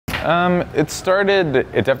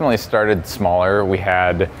It definitely started smaller. We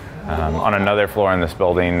had, on another floor in this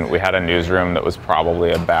building, we had a newsroom that was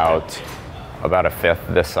probably about a fifth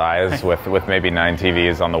this size with maybe 9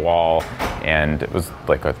 TVs on the wall, and it was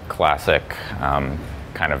like a classic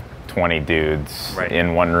kind of 20 dudes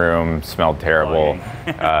in one room, smelled terrible.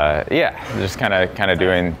 Just kind of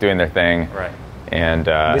doing their thing. Right. And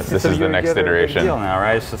this is the next iteration. Deal now,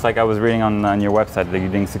 right? It's just like I was reading on your website that you're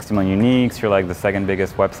doing 60 million uniques. You're like the second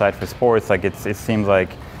biggest website for sports. Like it seems like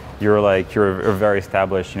you're a very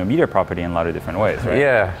established media property in a lot of different ways, right?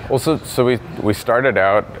 Yeah. Well, so we started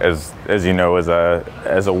out as you know as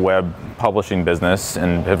a web publishing business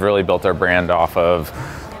and have really built our brand off of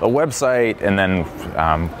a website, and then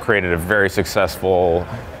created a very successful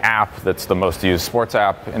app that's the most used sports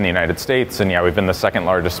app in the United States. And yeah, we've been the second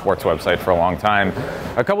largest sports website for a long time.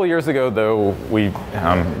 A couple of years ago, though, we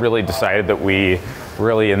really decided that we were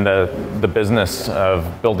really in the business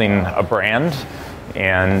of building a brand.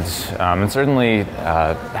 And certainly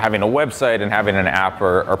having a website and having an app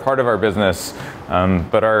are part of our business,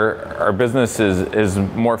 but our business is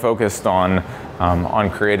more focused on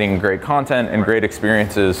creating great content and great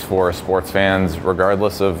experiences for sports fans,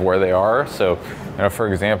 regardless of where they are. So, for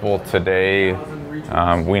example, today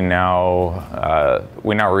we now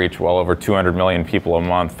reach well over 200 million people a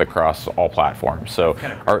month across all platforms. So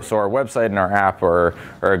our website and our app are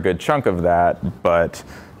a good chunk of that, but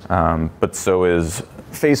so is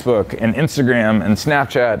Facebook and Instagram and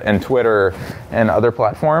Snapchat and Twitter and other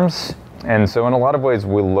platforms. And so in a lot of ways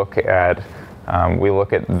we look at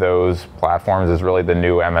those platforms as really the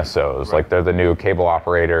new MSOs, like they're the new cable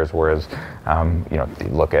operators, whereas you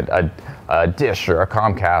look at a Dish or a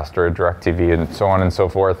Comcast or a DirecTV and so on and so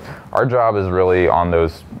forth. Our job is really on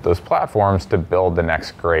those platforms to build the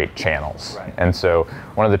next great channels. Right. And so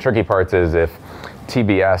one of the tricky parts is if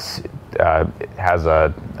TBS has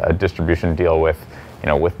a distribution deal with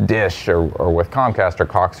Dish or with Comcast or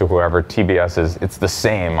Cox or whoever, it's the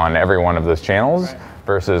same on every one of those channels. Right.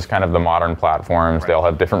 Versus kind of the modern platforms. Right. They all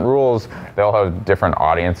have different rules. They all have different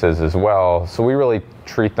audiences as well. So we really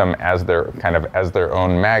treat them as their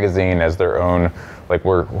own magazine, as their own, like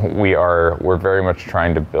we're very much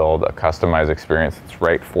trying to build a customized experience that's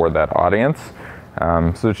right for that audience.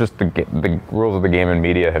 So it's just the rules of the game in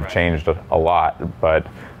media have changed a lot, but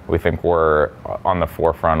we think we're on the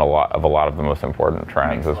forefront of a lot of the most important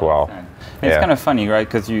trends as well. It's kind of funny, right?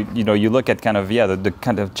 Because you look at kind of the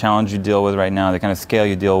kind of challenge you deal with right now, the kind of scale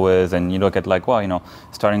you deal with, and you look at like, well,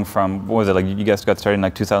 starting from, what was it, like you guys got started in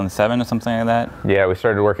like 2007 or something like that? Yeah, we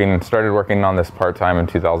started working on this part-time in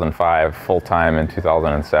 2005, full-time in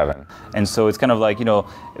 2007. And so it's kind of like,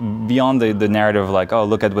 beyond the narrative of like, oh,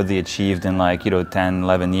 look at what they achieved in like, 10,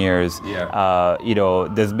 11 years. Yeah.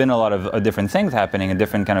 There's been a lot of different things happening, a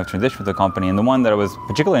different kind of transition with the company. And the one that I was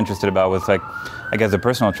particularly interested about was like, I guess the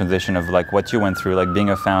personal transition of like what you went through, like being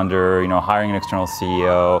a founder, hiring an external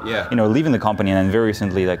CEO, leaving the company, and then very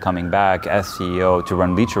recently like coming back as CEO to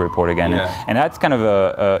run Bleacher Report again. Yeah. And that's kind of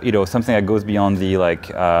a something that goes beyond the like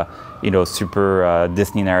super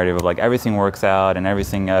Disney narrative of like everything works out and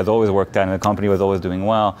everything has always worked out and the company was always doing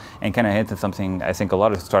well, and kind of hints at something I think a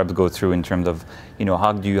lot of startups go through in terms of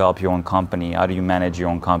how do you help your own company, how do you manage your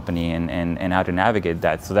own company, and how to navigate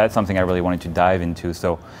that. So that's something I really wanted to dive into.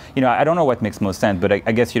 So I don't know what makes most sense, but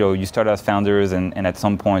I guess you started as founders and at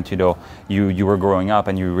some point you were growing up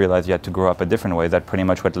and you realized you had to grow up a different way. Is that pretty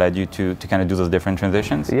much what led you to kind of do those different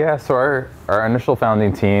transitions? Yeah, so our initial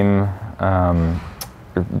founding team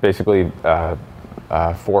basically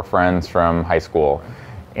 4 friends from high school.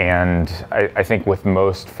 And I think with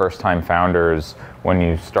most first-time founders, when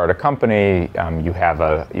you start a company, you have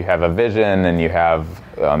a vision and you have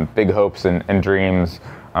big hopes and dreams,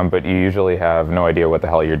 but you usually have no idea what the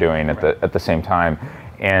hell you're doing at the same time.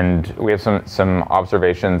 And we have some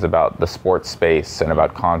observations about the sports space and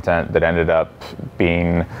about content that ended up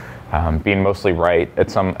being mostly right at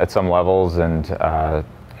some levels,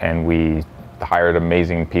 and we hired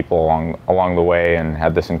amazing people along the way and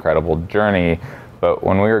had this incredible journey. But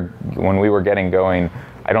when we were getting going,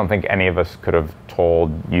 I don't think any of us could have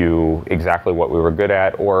told you exactly what we were good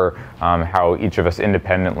at or how each of us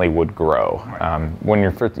independently would grow. When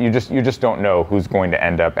you're first, you just don't know who's going to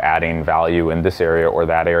end up adding value in this area or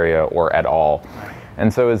that area or at all.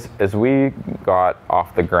 And so as we got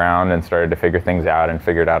off the ground and started to figure things out and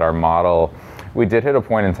figured out our model, we did hit a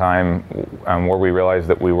point in time where we realized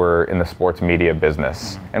that we were in the sports media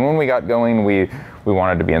business. And when we got going, we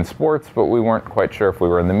wanted to be in sports, but we weren't quite sure if we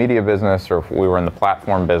were in the media business or if we were in the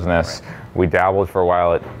platform business. Right. We dabbled for a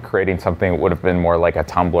while at creating something that would have been more like a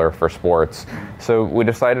Tumblr for sports. So we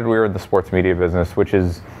decided we were in the sports media business, which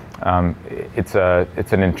is it's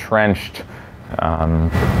an entrenched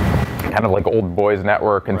kind of like old boys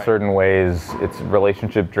network in certain ways. It's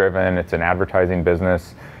relationship driven. It's an advertising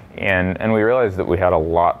business, and we realized that we had a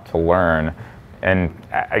lot to learn. And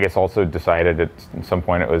I guess also decided at some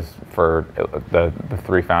point it was for the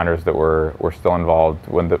three founders that were still involved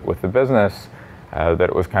with the business, that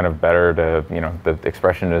it was kind of better to, the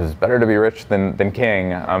expression is better to be rich than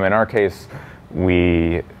king. In our case,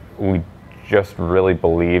 we just really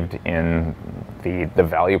believed in the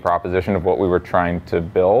value proposition of what we were trying to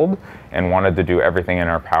build, and wanted to do everything in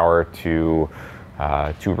our power to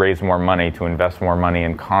raise more money, to invest more money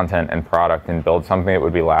in content and product, and build something that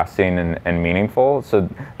would be lasting and meaningful. So,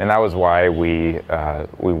 and that was why we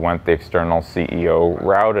went the external CEO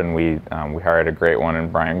route, and we hired a great one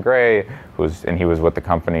in Brian Gray, he was with the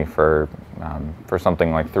company for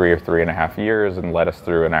something like 3 or 3.5 years, and led us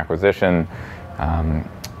through an acquisition.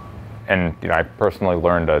 And I personally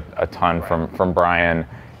learned a ton from Brian,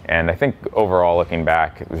 and I think overall, looking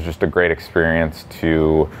back, it was just a great experience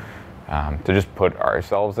to just put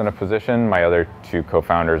ourselves in a position. My other two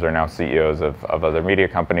co-founders are now CEOs of other media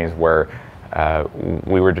companies, where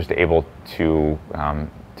we were just able to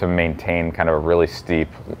maintain kind of a really steep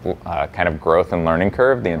kind of growth and learning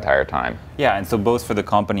curve the entire time. Yeah, and so both for the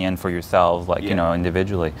company and for yourselves, like,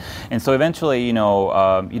 individually. And so eventually,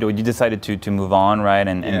 you decided to move on, right,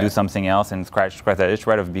 and do something else and scratch that itch,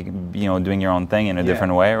 right, of doing your own thing in a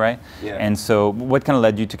different way, right? Yeah. And so what kind of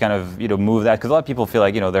led you to kind of, move that? Because a lot of people feel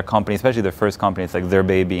like, their company, especially their first company, it's like their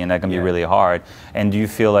baby, and that can be really hard. And do you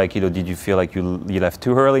feel like, did you feel like you left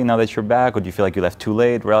too early now that you're back, or do you feel like you left too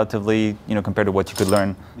late relatively, compared to what you could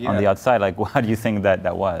learn on the outside? Like, how do you think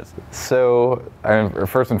that was? So,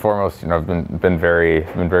 first and foremost, I've been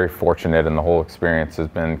very fortunate, and the whole experience has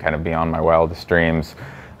been kind of beyond my wildest dreams.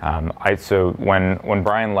 So when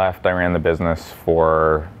Brian left, I ran the business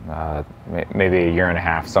for maybe 1.5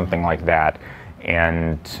 years, something like that.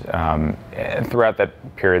 And throughout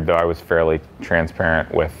that period, though, I was fairly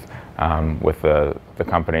transparent with the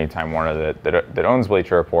company, Time Warner, that owns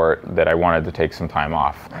Bleacher Report, that I wanted to take some time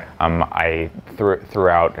off.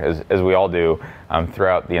 Throughout, as we all do,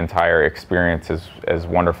 throughout the entire experience, as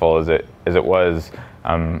wonderful as it was,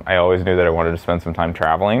 I always knew that I wanted to spend some time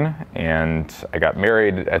traveling, and I got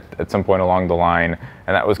married at some point along the line,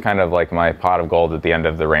 and that was kind of like my pot of gold at the end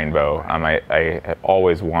of the rainbow. I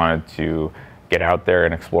always wanted to get out there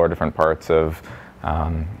and explore different parts of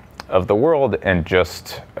the world, and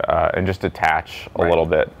just attach a little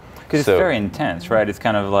bit. Because it's very intense, right? It's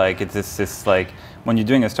kind of like, it's this like, when you're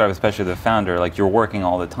doing a startup, especially the founder, like, you're working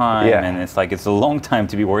all the time, and it's like, it's a long time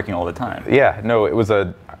to be working all the time. Yeah, no, it was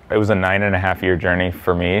a 9.5-year journey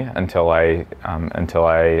for me until I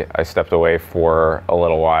stepped away for a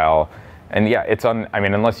little while. And yeah,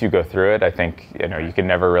 unless you go through it, I think you can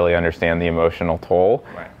never really understand the emotional toll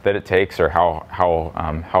that it takes, or how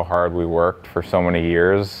hard we worked for so many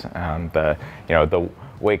years. The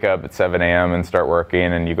wake up at 7 a.m. and start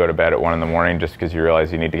working, and you go to bed at 1 in the morning just because you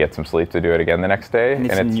realize you need to get some sleep to do it again the next day. And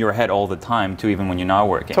it's in your head all the time too, even when you're not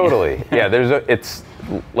working. Totally. Yeah, it's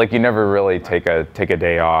like you never really take a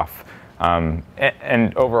day off.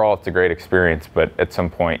 And overall, it's a great experience, but at some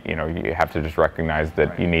point, you have to just recognize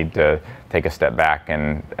that you need to take a step back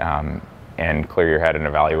and clear your head and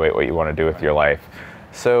evaluate what you want to do with your life.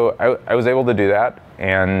 So I was able to do that,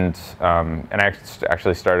 and I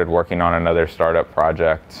actually started working on another startup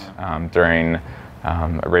project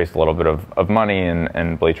I raised a little bit of money,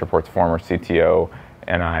 and Bleacher Report's former CTO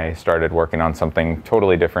and I started working on something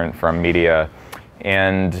totally different from media,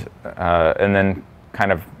 and then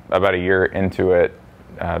kind of about a year into it,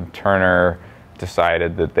 Turner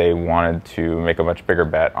decided that they wanted to make a much bigger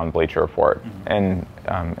bet on Bleacher Report. And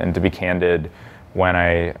to be candid, when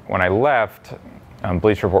I left,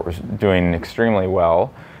 Bleacher Report was doing extremely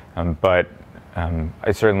well, but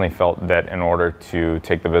I certainly felt that in order to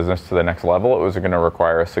take the business to the next level, it was going to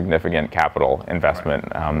require a significant capital investment.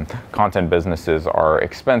 Content businesses are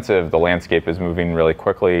expensive. The landscape is moving really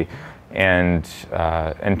quickly, and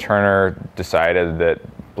Turner decided that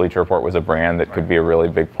Bleacher Report was a brand that could be a really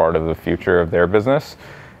big part of the future of their business,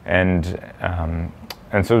 and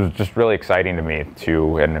so it was just really exciting to me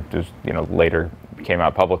and it just, later came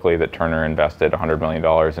out publicly that Turner invested $100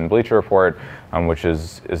 million in Bleacher Report, which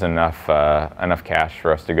is enough cash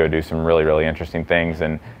for us to go do some really, really interesting things.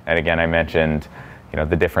 And again, I mentioned,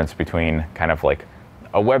 the difference between kind of like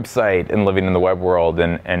a website and living in the web world,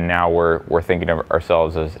 and now we're thinking of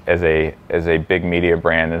ourselves as a big media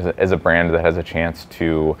brand, as a brand that has a chance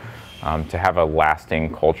to have a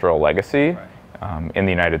lasting cultural legacy in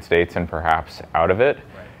the United States and perhaps out of it.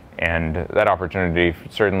 And that opportunity,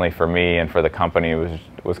 certainly for me and for the company,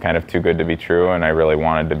 was kind of too good to be true, and I really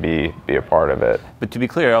wanted to be a part of it. But to be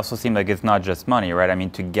clear, it also seemed like it's not just money, right? I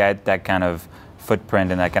mean, to get that kind of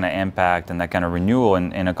footprint and that kind of impact and that kind of renewal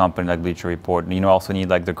in a company like Bleacher Report, you also need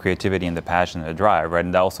like the creativity and the passion and the drive, right?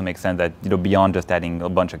 And that also makes sense that, beyond just adding a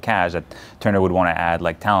bunch of cash, that Turner would want to add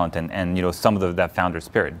like talent and some of that founder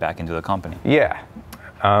spirit back into the company. Yeah,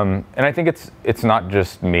 and I think it's not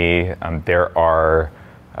just me. There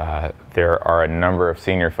are a number of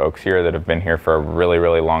senior folks here that have been here for a really,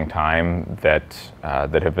 really long time that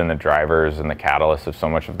have been the drivers and the catalysts of so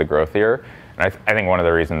much of the growth here. And I think one of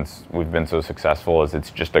the reasons we've been so successful is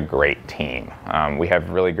it's just a great team. We have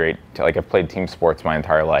really great, I've played team sports my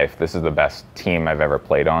entire life. This is the best team I've ever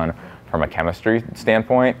played on from a chemistry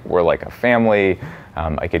standpoint. We're like a family.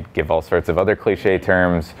 I could give all sorts of other cliche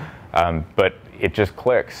terms, but it just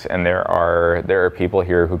clicks, and there are people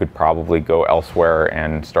here who could probably go elsewhere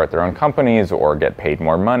and start their own companies or get paid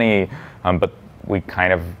more money, but we're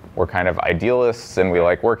kind of idealists, and we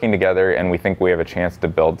like working together, and we think we have a chance to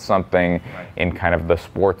build something in kind of the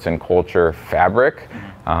sports and culture fabric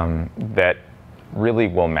that really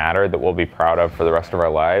will matter, that we'll be proud of for the rest of our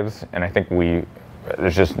lives. And I think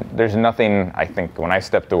there's nothing, I think when I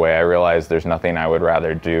stepped away, I realized there's nothing I would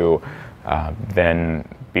rather do than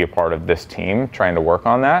be a part of this team trying to work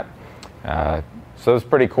on that. So it's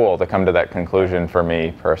pretty cool to come to that conclusion for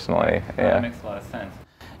me personally. Yeah. That makes a lot of sense.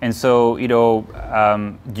 And so,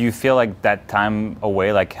 do you feel like that time away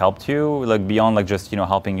helped you, beyond just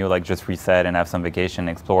helping you just reset and have some vacation,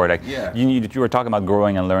 explore? You were talking about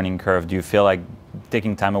growing and learning curve. Do you feel like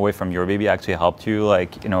taking time away from your baby actually helped you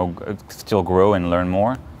still grow and learn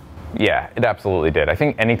more? Yeah, it absolutely did. I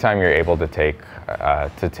think anytime you're able to take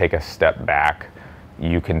a step back,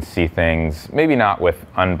 you can see things, maybe not with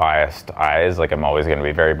unbiased eyes, I'm always going to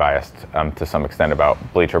be very biased to some extent about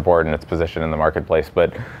Bleacher Report and its position in the marketplace,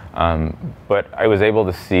 but I was able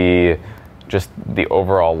to see just the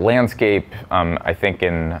overall landscape, I think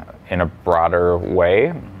in a broader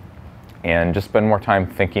way, and just spend more time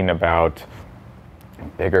thinking about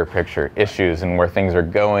bigger picture issues and where things are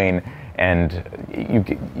going. And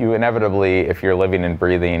you inevitably, if you're living and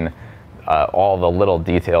breathing all the little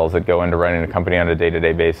details that go into running a company on a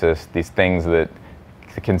day-to-day basis, these things that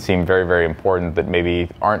can seem very, very important that maybe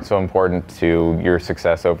aren't so important to your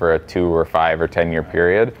success over a 2 or 5 or 10-year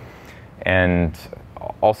period. And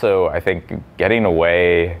also, I think getting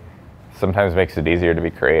away sometimes makes it easier to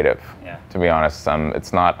be creative. Yeah. To be honest,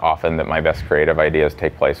 it's not often that my best creative ideas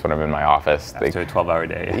take place when I'm in my office. After a 12-hour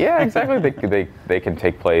day. Yeah, exactly. They can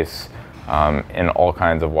take place in all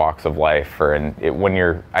kinds of walks of life.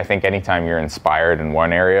 I think anytime you're inspired in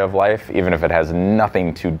one area of life, even if it has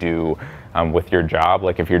nothing to do with your job,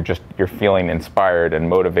 if you're feeling inspired and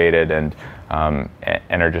motivated and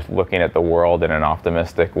are just looking at the world in an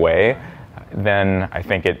optimistic way, then I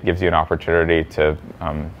think it gives you an opportunity to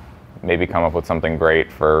maybe come up with something great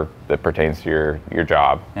that pertains to your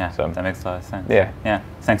job. Yeah, so that makes a lot of sense. Yeah. Yeah.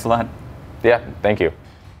 Thanks a lot. Yeah, thank you.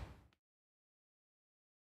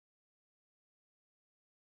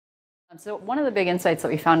 So one of the big insights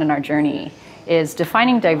that we found in our journey is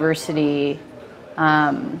defining diversity.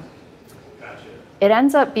 It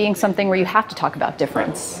ends up being something where you have to talk about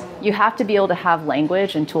difference. You have to be able to have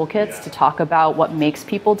language and toolkits to talk about what makes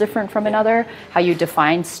people different from another, how you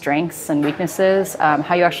define strengths and weaknesses,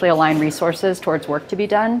 how you actually align resources towards work to be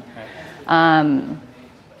done. And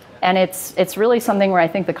it's really something where I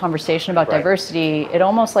think the conversation about diversity, it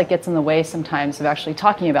almost gets in the way sometimes of actually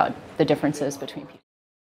talking about the differences between people.